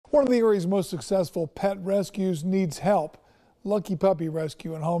One of the area's most successful pet rescues needs help. Lucky Puppy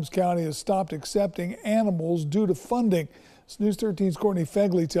Rescue in Holmes County has stopped accepting animals due to funding. As News 13's Courtney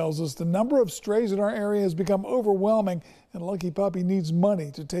Fegley tells us, the number of strays in our area has become overwhelming, and Lucky Puppy needs money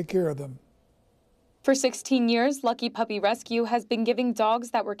to take care of them. For 16 years, Lucky Puppy Rescue has been giving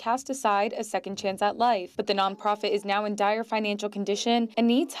dogs that were cast aside a second chance at life. But the nonprofit is now in dire financial condition and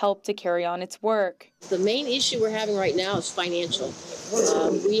needs help to carry on its work. The main issue we're having right now is financial.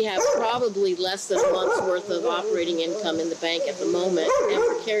 We have probably less than a month's worth of operating income in the bank at the moment, and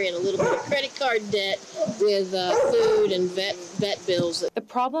we're carrying a little bit of credit card debt with food and vet bills. The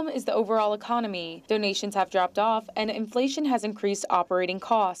problem is the overall economy. Donations have dropped off, and inflation has increased operating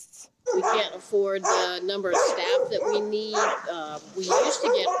costs. We can't afford the number of staff that we need. We used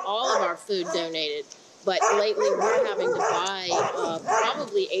to get all of our food donated, but lately we're having to buy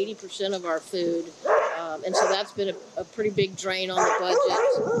probably 80% of our food, and so that's been a pretty big drain on the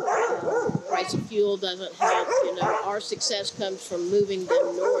budget. The price of fuel doesn't help. You know, our success comes from moving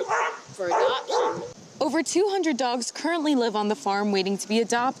them north for adoption. Over 200 dogs currently live on the farm waiting to be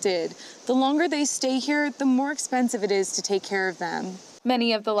adopted. The longer they stay here, the more expensive it is to take care of them.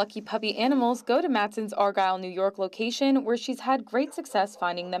 Many of the Lucky Puppy animals go to Matson's Argyle, New York location, where she's had great success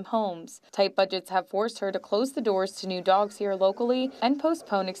finding them homes. Tight budgets have forced her to close the doors to new dogs here locally and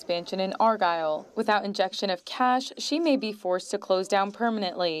postpone expansion in Argyle. Without injection of cash, she may be forced to close down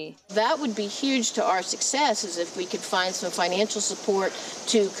permanently. That would be huge to our success, is if we could find some financial support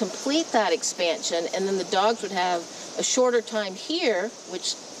to complete that expansion, and then the dogs would have a shorter time here,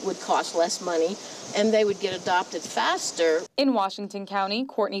 which would cost less money, and they would get adopted faster. In Washington County,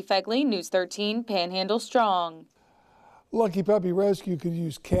 Courtney Fegley, News 13, Panhandle Strong. Lucky Puppy Rescue could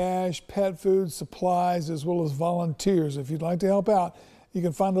use cash, pet food, supplies, as well as volunteers. If you'd like to help out, you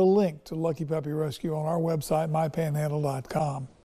can find a link to Lucky Puppy Rescue on our website, mypanhandle.com.